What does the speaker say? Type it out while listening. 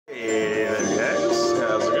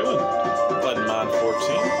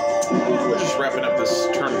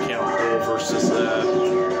versus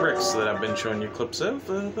Rex that I've been showing you clips of.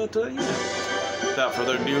 Yeah. Without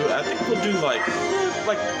further ado, I think we'll do like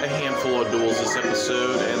a handful of duels this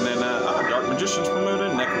episode, and then Dark Magician's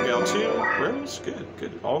promoted, Neko Gal 2, Rose, good,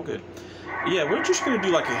 all good. Yeah, we're just gonna do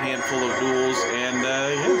like a handful of duels, and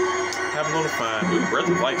yeah, have a little fun. Ooh, Breath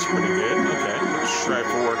of Light's pretty good. Okay, let's try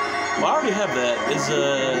for. Well, I already have that. Is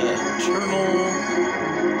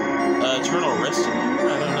Eternal Rest? I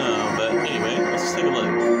don't know, but anyway, let's take a look.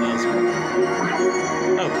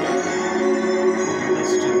 Okay,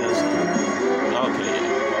 let's do this. Okay,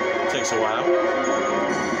 takes a while.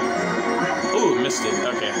 Ooh, missed it.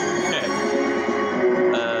 Okay.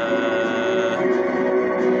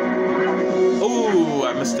 Ooh,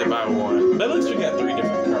 I missed it by one. But at least we got 3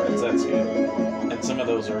 different cards. That's good. And some of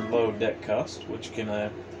those are low deck cost, which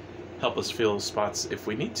can help us fill spots if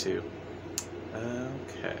we need to.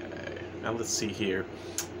 Okay. Now let's see here.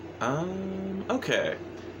 Okay.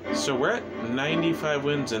 So we're at 95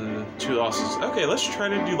 wins and 2 losses. Okay, let's try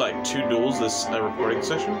to do like 2 duels this recording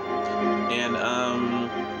session. And,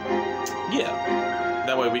 yeah.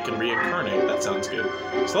 That way we can reincarnate. That sounds good.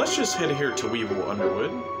 So let's just head here to Weevil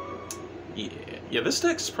Underwood. Yeah, this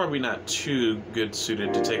deck's probably not too good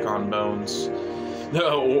suited to take on Bones.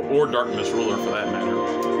 No, or Darkness Ruler for that matter.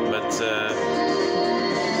 But,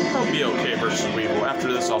 probably be okay versus Weevil.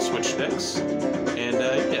 After this, I'll switch decks. And,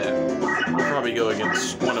 yeah. We'll probably go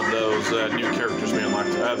against one of those new characters we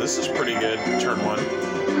unlocked. This is pretty good, turn 1.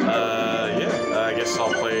 Yeah, I guess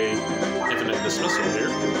I'll play Infinite Dismissal here.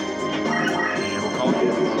 And we'll call it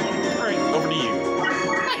good. Alright, over to you.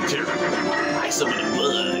 Hi, Terra. I summon a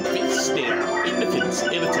blood, face down, in defense,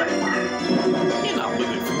 and attack. And I'm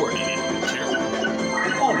looking forward to it, Terra.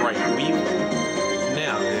 Alright, Weevil.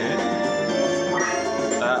 Now then.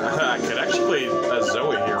 I could actually play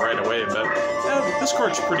Zoe here right away, but this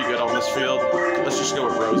card's pretty good on this field. Let's just go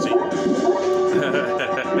with Rosie. The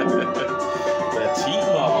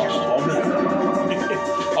T-Ball.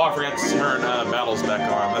 Oh, I forgot to turn battles back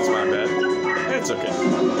on. That's my bad. It's okay.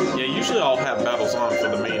 Yeah, usually I'll have battles on for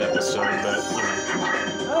the main episode, but,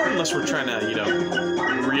 you know, unless we're trying to, you know,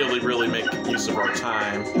 really make use of our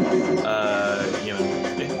time, you know.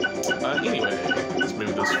 Anyway, let's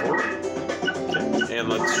move this forward. And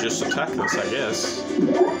let's just attack this, I guess.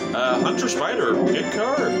 Hunter Spider, good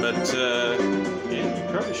card, but, yeah, you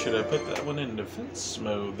probably should have put that one in defense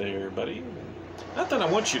mode there, buddy. Not that I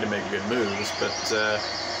want you to make good moves, but,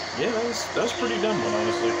 yeah, that was pretty dumb one,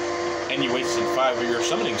 honestly. And you wasted 5 of your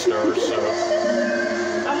summoning stars, so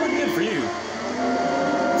that looked good for you.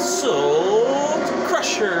 Soul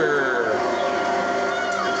Crusher!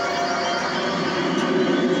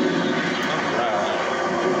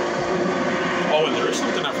 Oh, and there is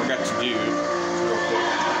something I forgot to do real quick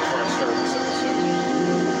before I start this episode.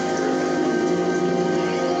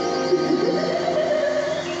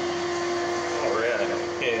 Alright.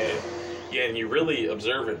 Yeah, and you really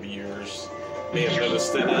observant viewers may have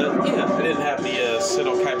noticed that, yeah, I didn't have the Seikon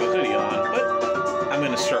No Qwaser hoodie on, but I'm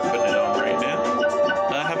going to start putting it on right now.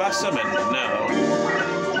 Have I summoned? No.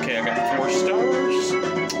 Okay, I got 4 stars.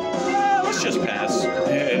 Let's just pass.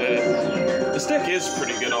 This deck is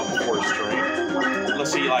pretty good on the 4 string.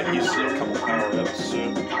 Unless he, like, uses a couple power-ups, so...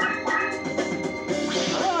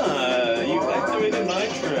 you activated my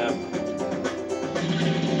trap.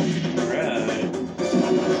 Right.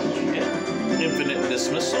 Yeah. Infinite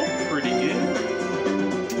Dismissal, pretty good.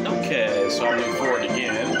 Okay, so I'll move forward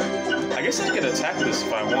again. I guess I could attack this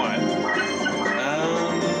if I want.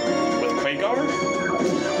 With Quagar?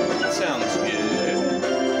 That sounds good.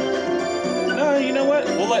 No, you know what?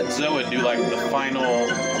 We'll let Zoa do, like, the final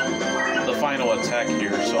attack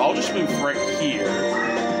here. So I'll just move right here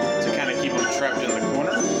to kind of keep him trapped in the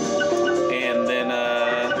corner. And then,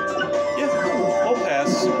 yeah, we'll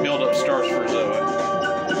pass. Build up stars for Zoa.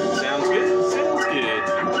 Sounds good? Sounds good.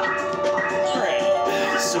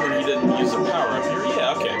 Alright. So when he didn't use a power-up here,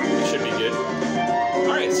 yeah, okay. It should be good.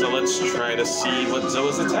 Alright, so let's try to see what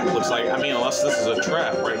Zoa's attack looks like. I mean, unless this is a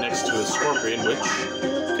trap right next to a scorpion, which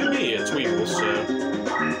could be. It's Weevil, so...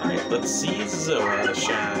 Alright, let's see Zoa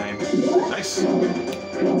shine. Nice.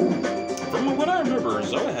 From what I remember,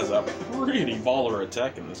 Zoa has a pretty baller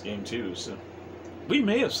attack in this game, too, so... We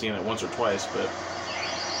may have seen it once or twice, but...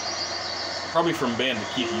 Probably from Bandit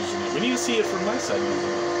Keith using it. We need to see it from my side using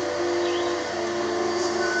it.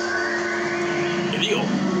 Idiot!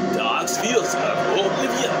 Dogs feels of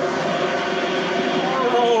Oblivion!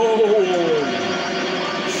 Oh!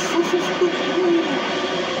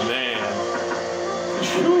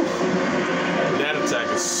 That attack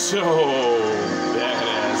is so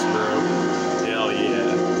badass, bro. Hell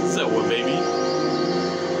yeah. Zoa, baby.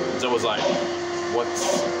 Zoa's like, what's...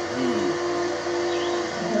 Ooh.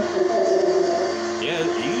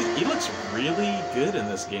 looks really good in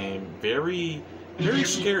this game. Very, very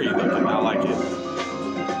scary looking. I like it.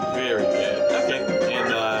 Very good. Okay, and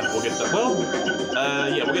we'll get the,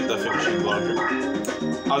 yeah, we'll get the finishing blow here.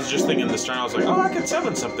 I was just thinking this turn, I was like, oh, I could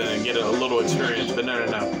summon something and get a little experience, but no.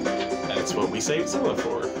 That's what we saved Zilla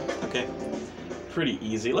for. Okay. Pretty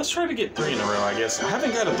easy. Let's try to get 3 in a row, I guess. I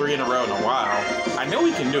haven't got a 3 in a row in a while. I know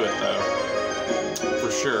we can do it, though.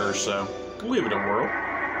 For sure, so we'll give it a whirl.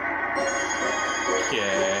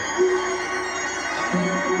 Okay.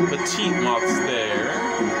 Petite Moth's there.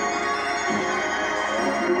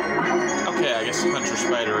 Okay, I guess Hunter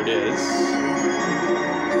Spider it is.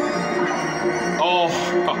 Oh!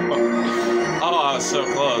 Oh, I was so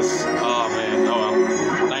close. Oh, man. Oh,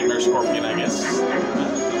 well. Nightmare Scorpion, I guess.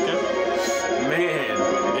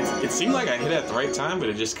 Man, it seemed like I hit it at the right time, but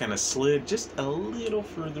it just kind of slid just a little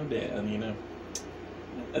further down, you know.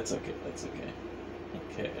 That's okay, that's okay.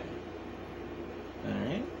 Okay.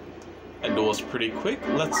 Alright. That duel is pretty quick.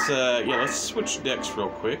 Let's switch decks real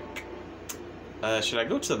quick. Should I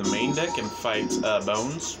go to the main deck and fight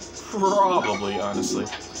Bones? Probably, honestly.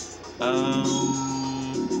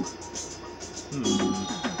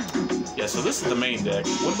 Yeah, so this is the main deck.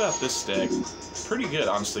 What about this deck? Pretty good,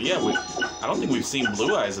 honestly. Yeah, I don't think we've seen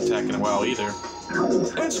Blue Eyes attack in a while either.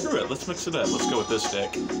 And screw it, let's mix it up. Let's go with this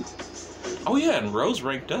deck. Oh yeah, and Rose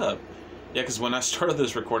ranked up. Yeah, because when I started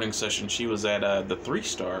this recording session, she was at the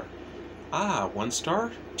 3-star. Ah, 1-star,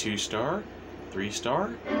 2-star,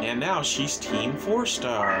 3-star, and now she's Team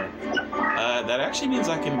 4-star. That actually means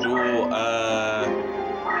I can duel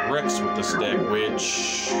Rex with this deck,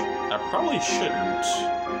 which I probably shouldn't.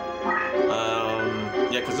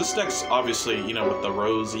 Yeah, because this deck's obviously, you know, with the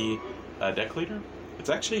Rosy deck leader, it's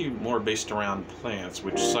actually more based around plants,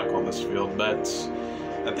 which suck on this field, but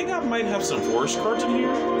I think I might have some forest cards in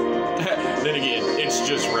here. Then again, it's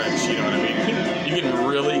just Rex, you know what I mean? You can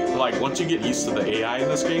really, like, once you get used to the AI in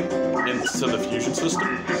this game, and to the fusion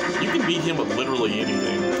system, you can beat him with literally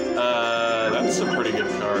anything. That's a pretty good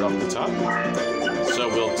card off the top. So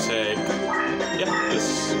we'll take, yeah,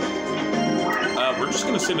 this. We're just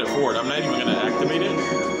going to send it forward. I'm not even going to activate it,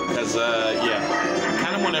 because, yeah, I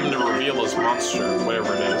kind of want him to reveal his monster,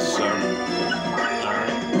 whatever it is, so.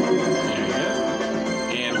 Alright, there you go.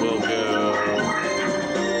 And we'll go...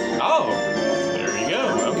 Oh, there you go.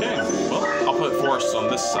 Okay, well, I'll put Forest on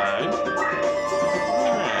this side.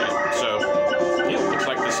 Alright, so, yeah, looks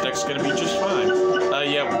like this deck's going to be just fine.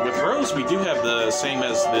 Yeah, with Rose, we do have the same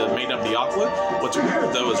as the Maiden of the Aqua. What's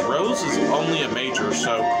weird, though, is Rose is only a major,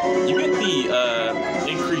 so you get the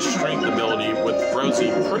increased strength ability with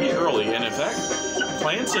Rosie pretty early, and in fact,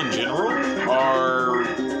 plants in general are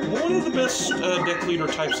one of the best deck leader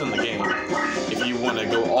types in the game, if you want to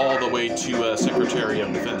go all the way to Secretary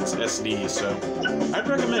of Defense, SD, so I'd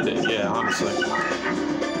recommend it, yeah, honestly.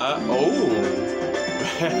 Oh...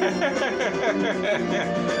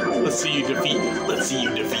 Let's see you defeat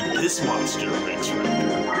this monster, Rex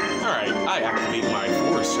Raptor. Alright, I activate my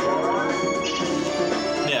forest card.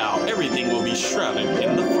 Now, everything will be shrouded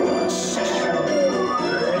in the forest.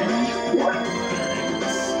 Alright.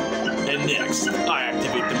 And next, I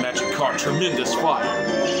activate the magic card Tremendous Fire.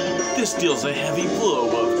 This deals a heavy blow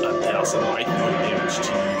of 1,000 life point damage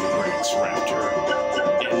to you, Rex Raptor.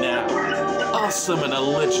 And now, I'll summon a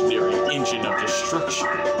legendary Engine of Destruction.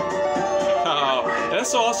 Oh,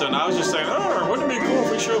 that's awesome. I was just saying, oh, wouldn't it be cool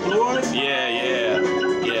if we show Blue Eyes? Yeah.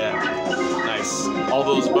 Nice. All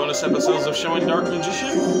those bonus episodes of showing Dark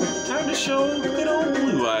Magician, time to show good old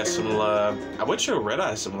Blue Eyes some love. I would show Red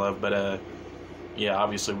Eyes some love, but, yeah,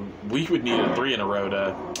 obviously, we would need a 3 in a row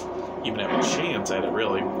to even have a chance at it,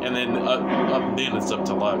 really. And then, then it's up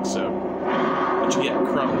to luck, so. What you get?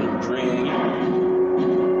 Crumb Drain.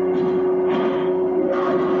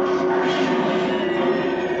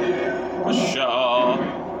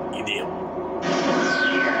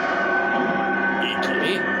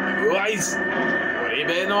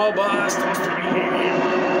 Oh,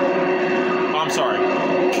 I'm sorry.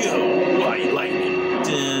 Go, White Lightning.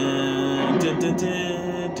 Dun, dun, dun,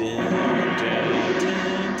 dun, dun, dun,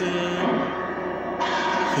 dun.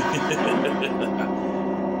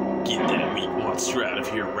 Get that weak monster out of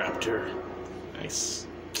here, Raptor. Nice.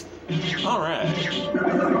 Alright.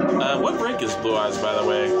 What rank is Blue Eyes, by the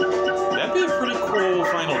way? That'd be a pretty cool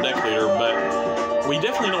final deck leader, but we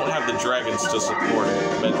definitely don't have the dragons to support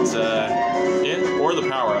it. But, yeah, or the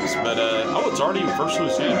power-ups. But, oh, it's already first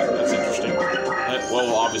loose hand. That's interesting. Well,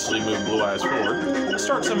 we'll obviously move Blue Eyes forward. Let's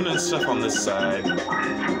start summoning stuff on this side.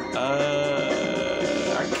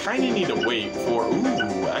 I kind of need to wait for...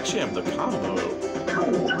 Ooh, I actually have the combo.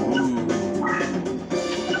 Ooh.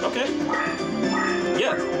 Okay.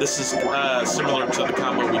 Yeah, this is similar to the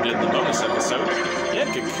combo we did in the bonus episode. Yeah,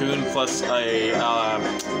 cocoon plus a,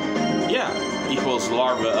 equals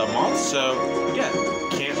larva of moth. So, yeah,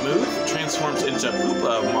 can't move, transforms into pupa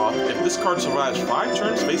of moth. If this card survives 5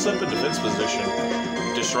 turns, face up in defense position.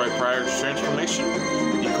 Destroy prior to transformation.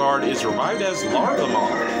 The card is revived as larva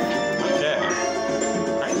moth. Okay.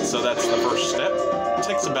 Alright, so that's the first step. It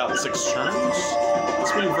takes about 6 turns.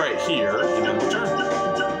 Let's move right here and end the turn.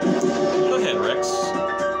 Go ahead, Rex.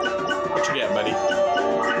 What you got, buddy?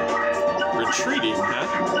 Retreating, huh?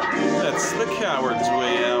 That's the coward's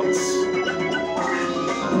way out.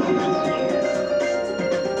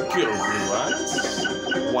 Go, Blue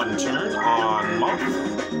Eyes. 1 turn on Moth.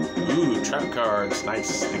 Ooh, trap cards.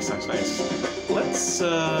 Nice. Let's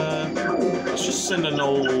just send an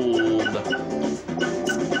old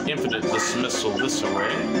infinite dismissal this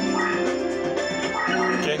way.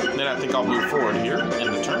 Okay, then I think I'll move forward here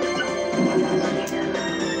in the turn.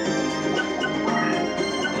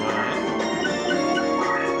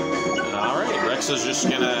 Alright, Rex is just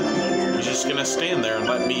gonna stand there and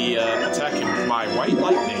let me attack him with my white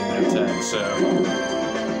lightning attack, so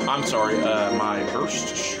I'm sorry, my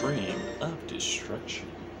burst stream of destruction.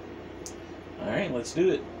 Alright, let's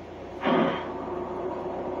do it.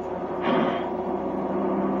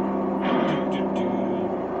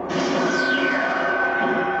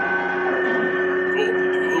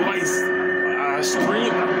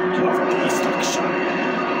 Stream of destruction.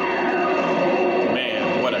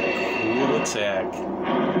 Man, what a cool attack.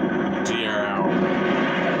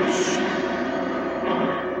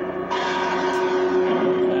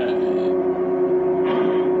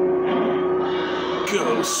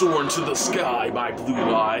 Go soar into the sky, my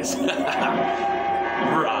blue eyes.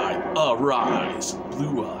 Arise,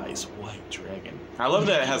 blue eyes, white dragon. I love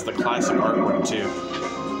that it has the classic artwork too.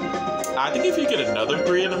 I think if you get another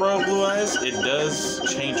 3 in a row of Blue Eyes, it does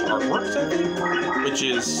change artworks, I think, which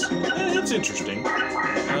is, it's interesting.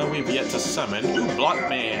 We've yet to summon. Ooh,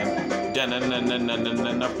 Blockman.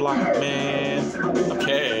 Blockman.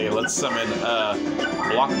 Okay, let's summon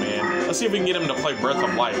Blockman. Let's see if we can get him to play Breath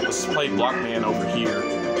of Light. Let's play Blockman over here.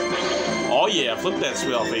 Oh yeah, flip that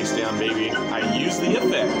spell face down, baby. I use the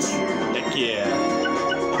effect. Heck yeah.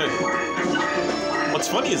 What's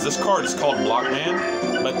funny is this card is called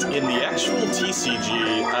Blockman, but in the actual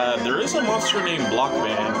TCG, there is a monster named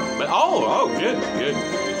Blockman. But good.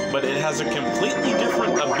 But it has a completely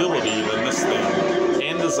different ability than this thing,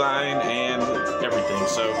 and design and everything.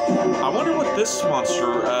 So I wonder what this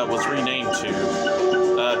monster was renamed to.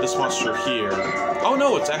 This monster here. Oh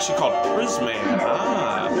no, it's actually called Prisman.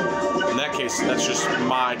 In that case, that's just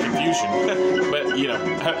my confusion. But you know,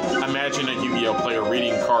 imagine a Yu-Gi-Oh player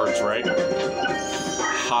reading cards, right?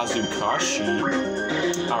 Hazukashi.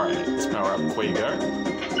 Alright, let's power up Quagar.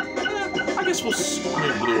 I guess we'll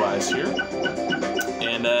move Blue Eyes here.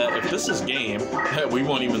 And if this is game, we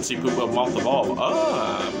won't even see Poop of Moth evolve.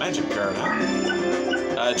 Magic card,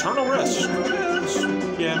 huh? Eternal Rest.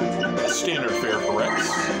 Yeah, that's standard fare for Rex.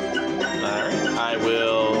 Alright, I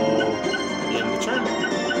will end the turn.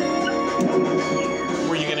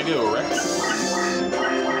 Where are you gonna go, Rex?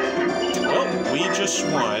 Well, we just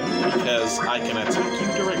won because I can attack you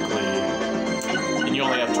directly. And you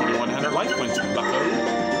only have 2,100 life points, bucko.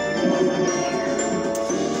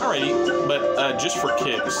 Alrighty, but just for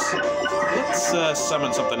kicks, let's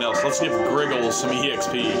summon something else. Let's give Griggle some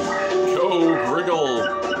EXP. Go, Griggle,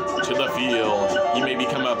 to the field. You may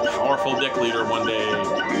become a powerful deck leader one day.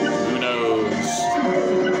 Who knows?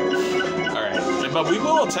 Alright, but we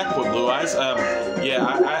will attack with Blue Eyes. Yeah,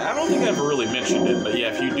 I don't think I ever really mentioned it, but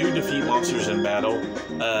yeah, if you do defeat monsters in battle,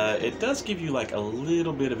 it does give you like a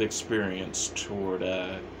little bit of experience toward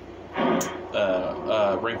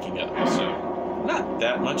ranking up, so not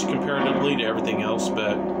that much comparatively to everything else,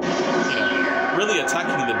 but you know, really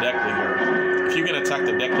attacking the deck leader. If you can attack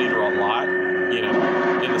the deck leader a lot, you know,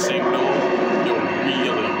 in the same duel, you'll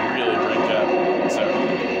really rank up. So,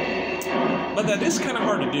 but that is kind of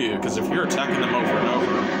hard to do because if you're attacking them over and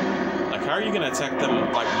over, like how are you going to attack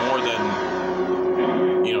them like more than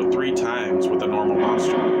 3 times with a normal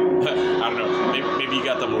monster? I don't know. Maybe you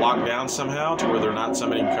got them locked down somehow to where they're not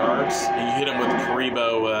summoning cards, and you hit them with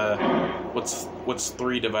Kaiba. What's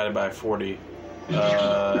 3 divided by 40?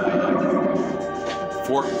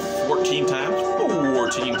 14 times?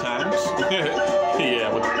 14 times?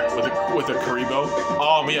 Yeah, with a Kaiba.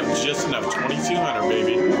 Oh, we have just enough. 2,200,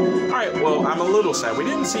 baby. Alright, well, I'm a little sad. We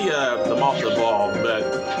didn't see the Moth evolve, but,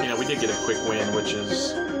 we did get a quick win, which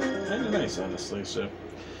is kind of nice, honestly, so.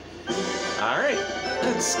 Alright,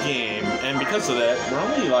 let's game. And because of that, we're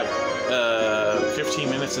only like 15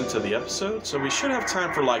 minutes into the episode, so we should have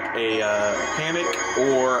time for like a panic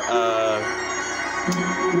or a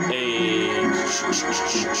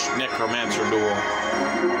necromancer duel.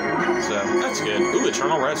 So that's good. Ooh,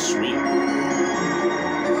 Eternal Rest, sweet.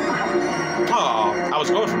 Oh, I was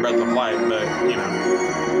going for Breath of Light, but you know.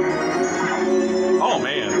 Oh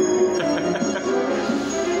man.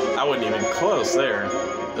 I wasn't even close there.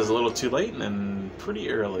 It was a little too late and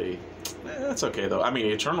pretty early. That's okay though. I mean,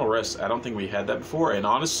 Eternal Rest, I don't think we had that before. And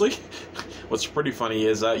honestly, what's pretty funny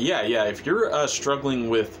is, yeah, if you're struggling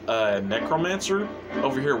with Necromancer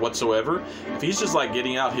over here whatsoever, if he's just like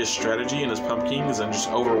getting out his strategy and his pumpkins and just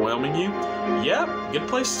overwhelming you, yeah, good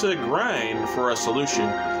place to grind for a solution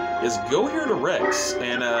is go here to Rex,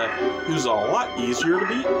 and who's a lot easier to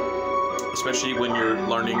beat, especially when you're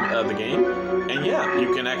learning the game. And yeah,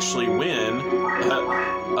 you can actually win.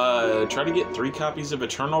 Try to get 3 copies of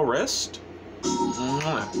Eternal Rest.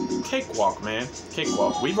 Cakewalk, man.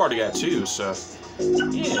 Cakewalk. We've already got 2, so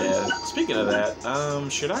yeah. Speaking of that,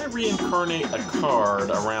 should I reincarnate a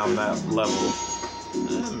card around that level?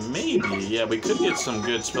 Maybe. Yeah, we could get some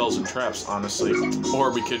good spells and traps, honestly.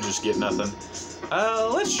 Or we could just get nothing.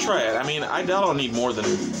 Let's try it. I mean, I doubt I'll need more than,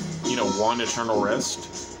 you know, 1 Eternal Rest.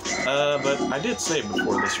 But I did save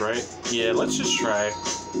before this, right? Yeah, let's just try.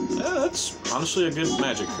 That's honestly a good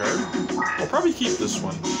magic card. I'll probably keep this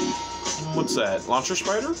one. What's that? Launcher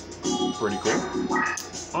Spider? Pretty cool.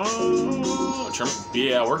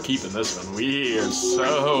 Yeah, we're keeping this one. We are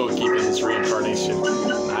so keeping this reincarnation.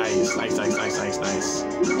 Nice.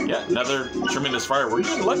 Yeah, another Tremendous Fire. We're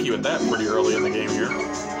getting lucky with that pretty early in the game here.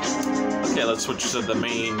 Okay, let's switch to the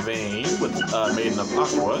main vein with Maiden of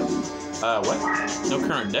Aqua. What? No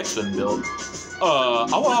current deck's been built. Oh,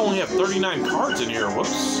 I only have 39 cards in here.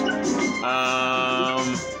 Whoops.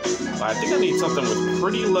 I think I need something with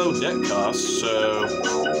pretty low deck costs. So,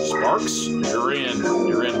 Sparks, you're in,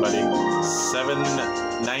 buddy.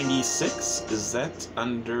 796. Is that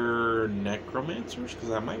under Necromancers? Because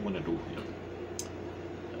I might want to duel him.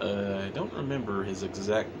 I don't remember his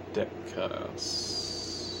exact deck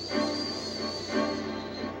costs.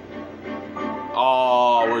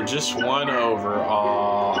 Oh, we're just 1 over. Oh,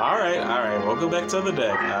 alright. We'll go back to the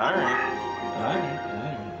deck. Alright.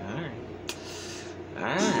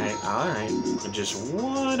 We're just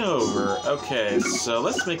 1 over. Okay, so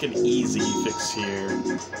let's make an easy fix here.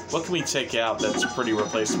 What can we take out that's pretty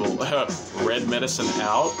replaceable? Red Medicine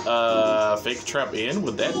out. Fake Trap in.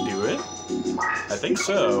 Would that do it? I think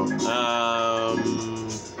so.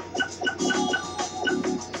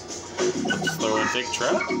 Let's throw in Fake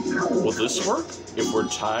Trap. Will this work? If we're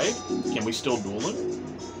tied, can we still duel him?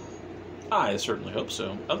 I certainly hope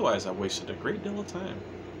so. Otherwise, I've wasted a great deal of time.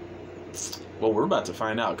 Well, we're about to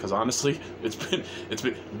find out, because honestly, it's been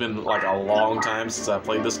like a long time since I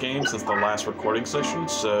played this game, since the last recording session.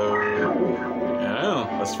 So, yeah,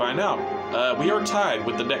 let's find out. We are tied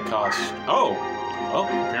with the deck cost. Oh, well,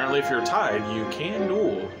 apparently if you're tied, you can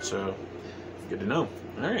duel. So, good to know.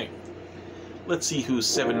 All right. Let's see whose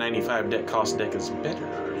 795 deck cost deck is better.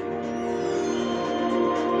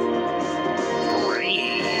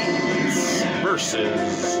 Brains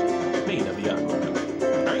versus Maiden of the Aqua.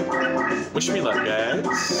 Alright. Wish me luck, guys.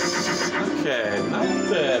 Okay, not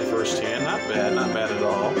bad first hand. Not bad at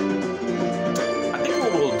all. I think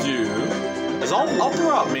what we'll do is I'll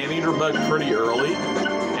throw out Maneater Bug pretty early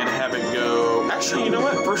and have it go. Actually, you know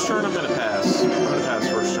what? First turn, I'm gonna pass. I'm gonna pass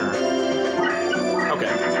first turn.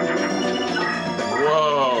 Okay.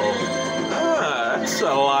 Whoa. That's a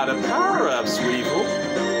lot of power-ups, Weevil.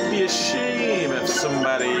 It'd be a shame if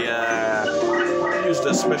somebody used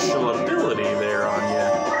a special ability there on you.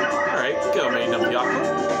 Alright, go, Maiden of the Aqua.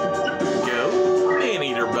 Go.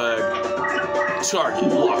 Maneater Bug.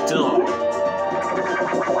 Target locked on.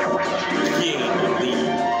 Gained the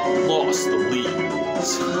lead. Lost the lead.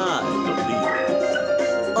 Tied the lead.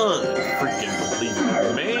 Unfreaking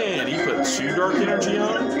believable. Man, he put 2 Dark Energy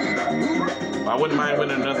on. I wouldn't mind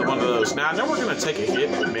winning another one of those. Now, I know we're going to take a hit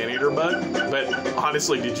with Maneater Bug, but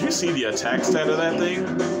honestly, did you see the attack stat of that thing?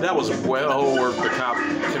 That was well worth the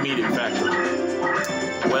comedic factor.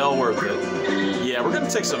 Well worth it. Yeah, we're going to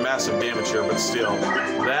take some massive damage here, but still,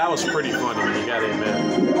 that was pretty funny, you got to admit.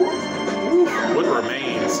 Ooh, what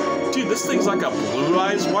remains? Dude, this thing's like a Blue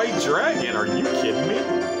Eyes White Dragon. Are you kidding me?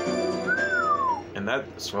 And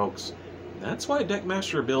that's, folks, that's why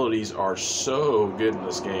Deckmaster abilities are so good in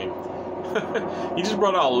this game. He just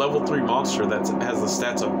brought out a level 3 monster that has the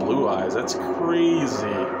stats of Blue Eyes. That's crazy.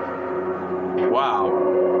 Wow.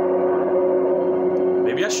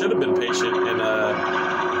 Maybe I should have been patient and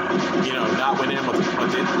you know, not went in with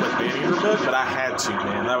Maneater Bug, but I had to,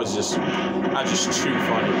 man. That was just too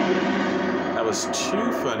funny. That was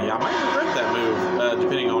too funny. I might regret that move,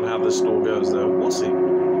 depending on how this duel goes, though. We'll see.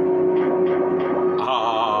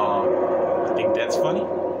 I think that's funny.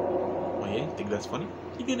 Oh yeah, you think that's funny?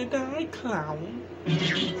 You're gonna die, clown.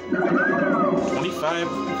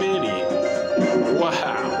 2550.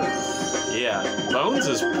 Wow. Yeah, Bones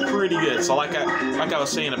is pretty good. So like I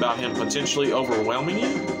was saying about him potentially overwhelming you,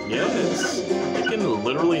 yes, it can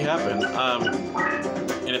literally happen.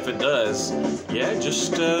 And if it does, yeah,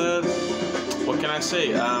 just what can I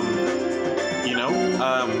say? You know,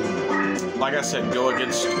 like I said, go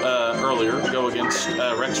against earlier, go against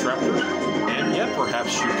Rex Raptor, and yeah,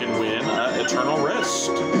 perhaps you can win Eternal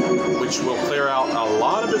Rest, which will clear out a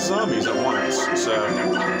lot of his zombies at once. So,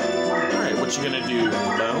 all right, what you gonna do,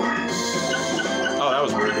 Bones? Oh, that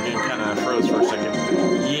was weird. The game kind of froze for a second.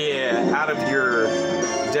 Yeah, out of your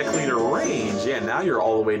deck leader range. Yeah, now you're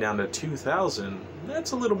all the way down to 2,000.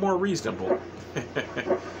 That's a little more reasonable.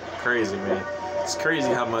 Crazy, man. It's crazy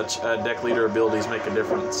how much deck leader abilities make a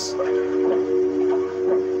difference.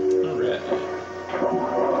 Alright.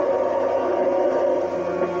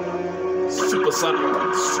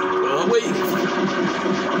 Supersonic. Super wave.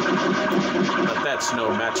 But that's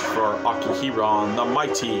no match for Akihiron the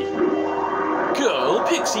Mighty. Go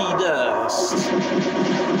Pixie Dust!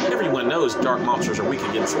 Everyone knows dark monsters are weak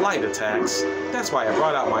against light attacks. That's why I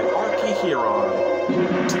brought out my Archiheron.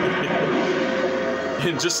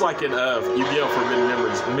 And just like in Yu-Gi-Oh! Forbidden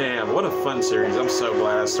Memories, man, what a fun series. I'm so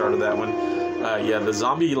glad I started that one. Yeah, the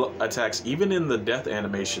zombie attacks, even in the death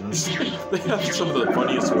animations, they have some of the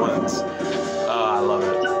funniest ones. I love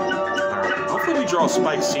it. Alright, hopefully we draw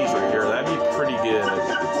Spike Caesar here. That'd be pretty good.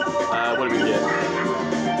 What do we get?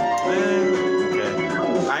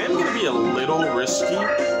 I am going to be a little risky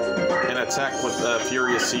and attack with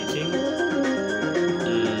Furious Sea King.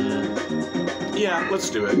 Yeah, let's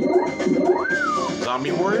do it.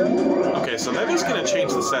 Zombie Warrior? Okay, so that is going to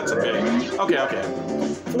change the stats a bit. Okay.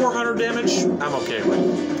 400 damage, I'm okay with.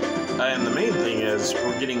 And the main thing is,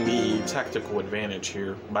 we're getting the tactical advantage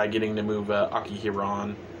here by getting to move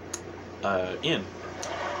Akihiron in.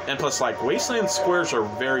 And plus, like, Wasteland Squares are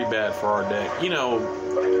very bad for our deck. You know,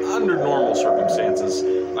 under normal circumstances.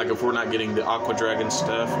 Like if we're not getting the Aqua Dragon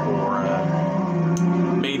stuff, or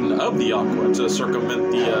Maiden of the Aqua to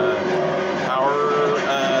circumvent the power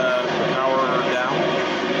down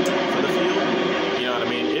for the field. You know what I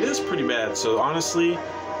mean? It is pretty bad. So honestly,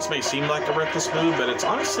 this may seem like a reckless move, but it's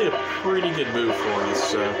honestly a pretty good move for us.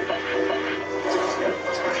 So.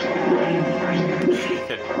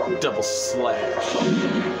 Double slash.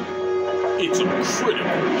 It's a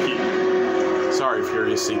critical hit. Sorry,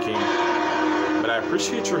 Furious Sea King, but I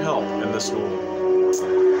appreciate your help in this duel.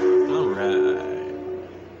 Alright.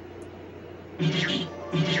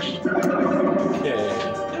 Okay.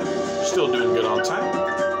 Still doing good on time.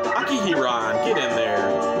 Akihiron, get in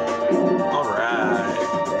there. Alright.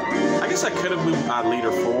 I guess I could have moved my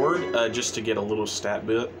leader forward just to get a little stat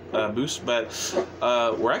boost, but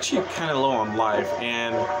we're actually kind of low on life,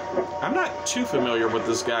 and I'm not too familiar with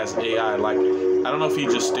this guy's AI. Like, I don't know if he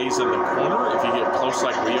just stays in the corner if you get close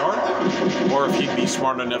like we are, or if he'd be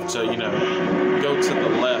smart enough to, you know, go to the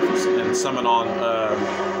left and summon on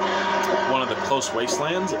one of the close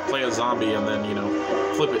wastelands, play a zombie, and then, you know,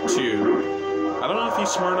 flip it too. I don't know if he's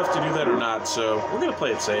smart enough to do that or not, so we're going to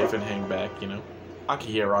play it safe and hang back, you know.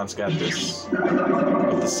 Akihiron's got this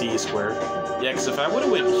with the C square. Yeah, because if I would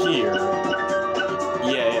have went here,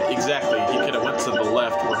 yeah, exactly. He could have went to the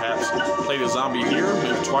left, perhaps. Played a zombie here,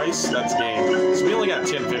 moved twice, that's game. So we only got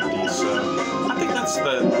 1050, so I think that's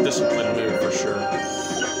the disciplined move for sure.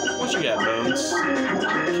 What you got, Bones?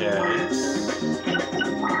 Okay.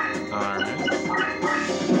 Alright.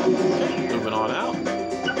 Okay, moving on out.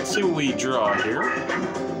 Let's see what we draw here.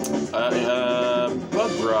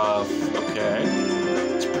 Bugroth. Okay.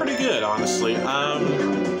 It's pretty good, honestly.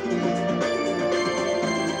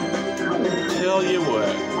 Tell you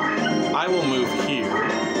what. I will move here.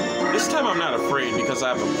 This time I'm not afraid because I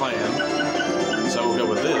have a plan. So we'll go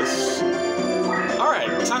with this.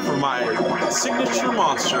 Alright, time for my signature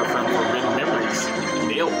monster from Forbidden Memories.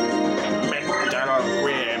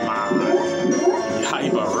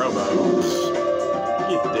 Kaiba Robo.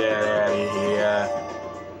 Get that out of here.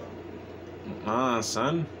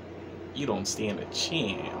 Son. You don't stand a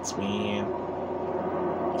chance, man.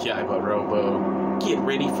 Kaiba Robo. Get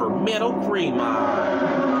ready for Metal Greymon.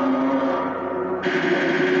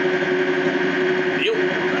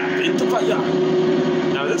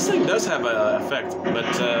 Now this thing does have an effect, but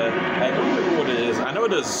I don't remember what it is. I know it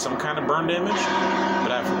does some kind of burn damage, but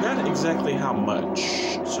but I forgot exactly how much.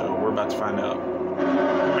 So we're about to find out.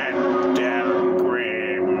 Madden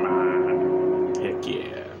Greymon. Heck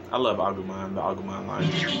yeah. I love Agumon, the Agumon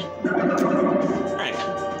line. Alright.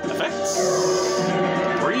 Effects.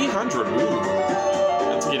 300. Ooh.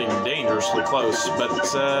 That's getting dangerously close, but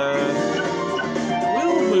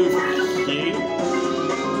we'll move here.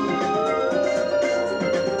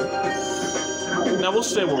 Now we'll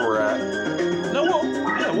stay where we're at. No,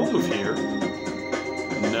 we'll move here.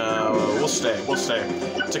 No, we'll stay.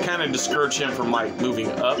 To kind of discourage him from, like,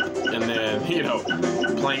 moving up and then, you know,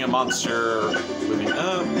 playing a monster, moving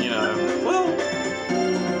up, you know. Well,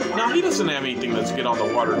 no, he doesn't have anything that's good on the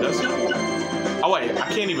water, does he? Oh, wait, I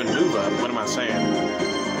can't even move up. What am I saying?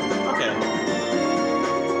 Okay.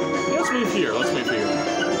 Yeah, let's move here.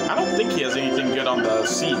 I don't think he has anything good on the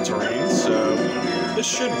sea terrain, so this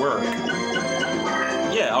should work.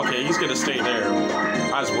 Yeah, okay, he's gonna stay there.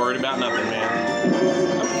 I was worried about nothing, man.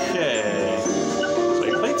 Okay. So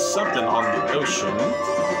he played something on the ocean.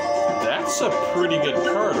 That's a pretty good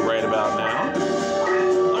card right about now.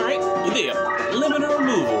 Alright, yeah, limiter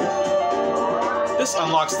removal. This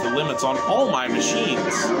unlocks the limits on all my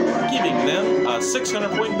machines, giving them a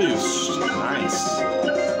 600-point boost. Nice.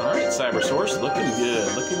 Alright, Cybersource, looking good.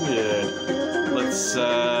 Let's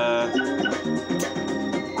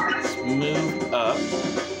move up.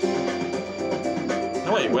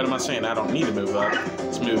 No, wait, what am I saying? I don't need to move up.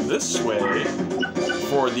 Let's move this way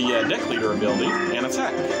for the deck leader ability and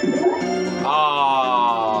attack.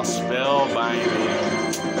 Ah,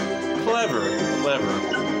 spellbinding. Clever.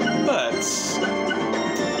 But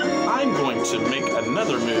I'm going to make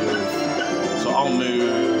another move. So I'll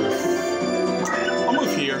move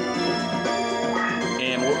here.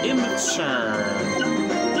 And we'll end the turn.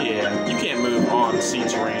 Yeah, you can't move on sea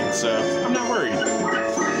terrain, so I'm not worried.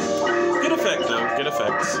 Good effect, though. Good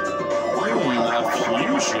effects. A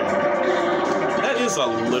fusion. That is a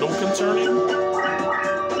little concerning.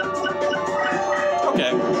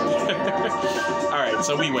 Okay. Alright,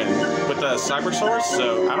 so we win with the Cybersource.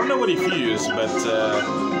 So I don't know what he fused, but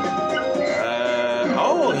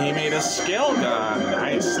oh, he made a scale gun.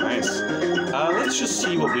 Nice. Let's just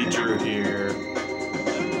see what we drew here.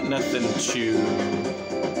 Nothing too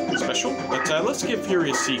special, but let's give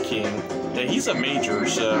Furious Sea King. Yeah, he's a major,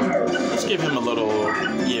 so let's give him a little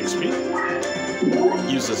EXP.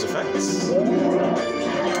 Use his effects,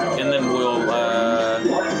 and then we'll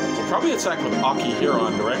probably attack with Aki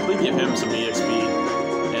Huron directly. Give him some EXP,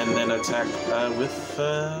 and then attack with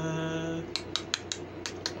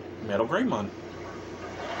Metal Greymon.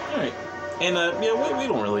 All right, and yeah, we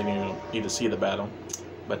don't really need to see the battle.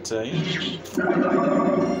 But, yeah.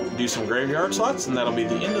 Do some graveyard slots, and that'll be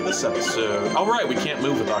the end of this episode. Oh, right, we can't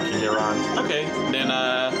move with Aki Huron. Okay, then,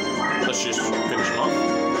 let's just finish him off.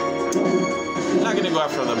 I'm not gonna go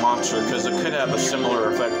after the monster, because it could have a similar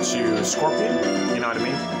effect to Scorpion, you know what I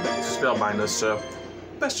mean? To spellbind us, so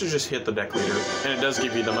best to just hit the deck leader. And it does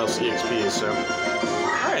give you the most EXP, so...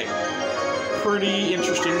 Alright. Pretty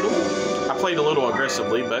interesting duel. I played a little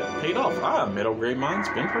aggressively, but paid off. Ah, Metal Greymon's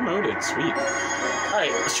been promoted. Sweet.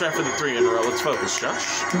 Alright, let's try for the 3 in a row. Let's focus,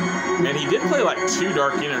 Josh. And he did play like 2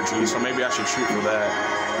 Dark Energy, so maybe I should shoot for that.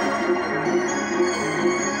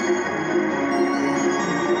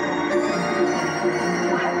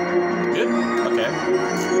 Good? Okay.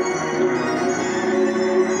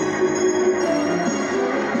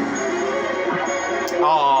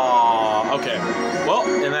 Aw, okay. Well,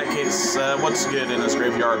 in that case, what's good in this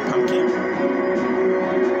graveyard? Pumpkin?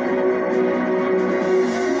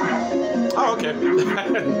 Oh, okay.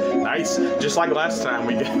 Nice. Just like last time,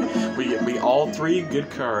 we all 3 good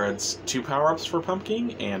cards. 2 power-ups for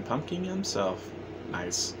Pumpkin and Pumpkin himself.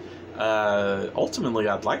 Nice. Ultimately,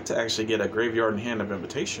 I'd like to actually get a Graveyard in Hand of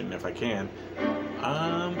Invitation if I can.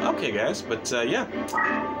 Okay, guys, but yeah.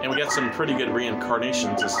 And we got some pretty good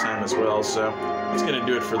reincarnations this time as well, so that's gonna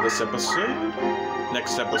do it for this episode.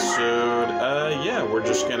 Next episode, yeah, we're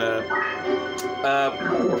just gonna,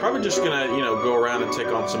 we're probably just gonna, you know, go around and take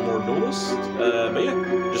on some more duelists. But yeah,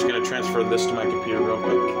 just gonna transfer this to my computer real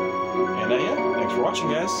quick. And yeah, thanks for watching,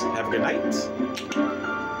 guys. Have a good night.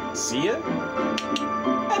 See ya.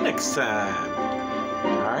 And next time.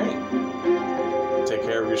 All right. Take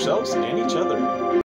care of yourselves and each other.